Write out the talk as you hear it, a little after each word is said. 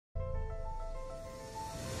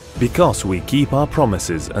Because we keep our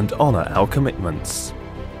promises and honor our commitments.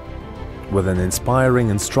 With an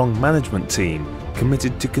inspiring and strong management team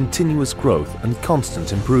committed to continuous growth and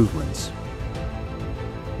constant improvement.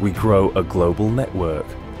 We grow a global network,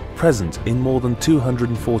 present in more than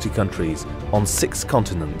 240 countries on 6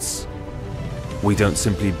 continents. We don't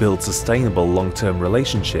simply build sustainable long-term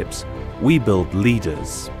relationships, we build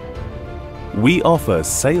leaders. We offer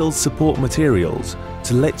sales support materials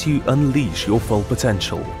to let you unleash your full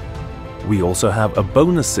potential. We also have a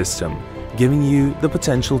bonus system giving you the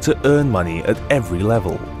potential to earn money at every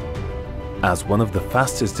level. As one of the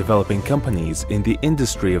fastest developing companies in the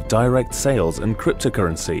industry of direct sales and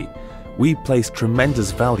cryptocurrency, we place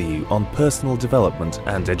tremendous value on personal development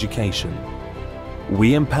and education.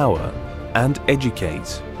 We empower and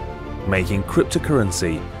educate, making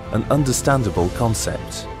cryptocurrency an understandable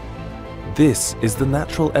concept. This is the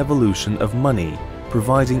natural evolution of money,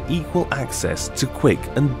 providing equal access to quick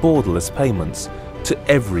and borderless payments to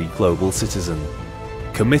every global citizen.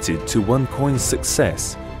 Committed to OneCoin's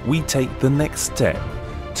success, we take the next step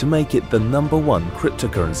to make it the #1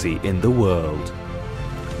 cryptocurrency in the world.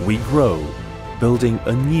 We grow, building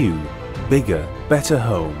a new, bigger, better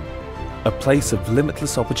home, a place of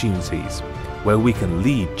limitless opportunities where we can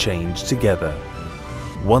lead change together.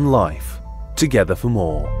 OneLife, together for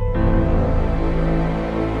more.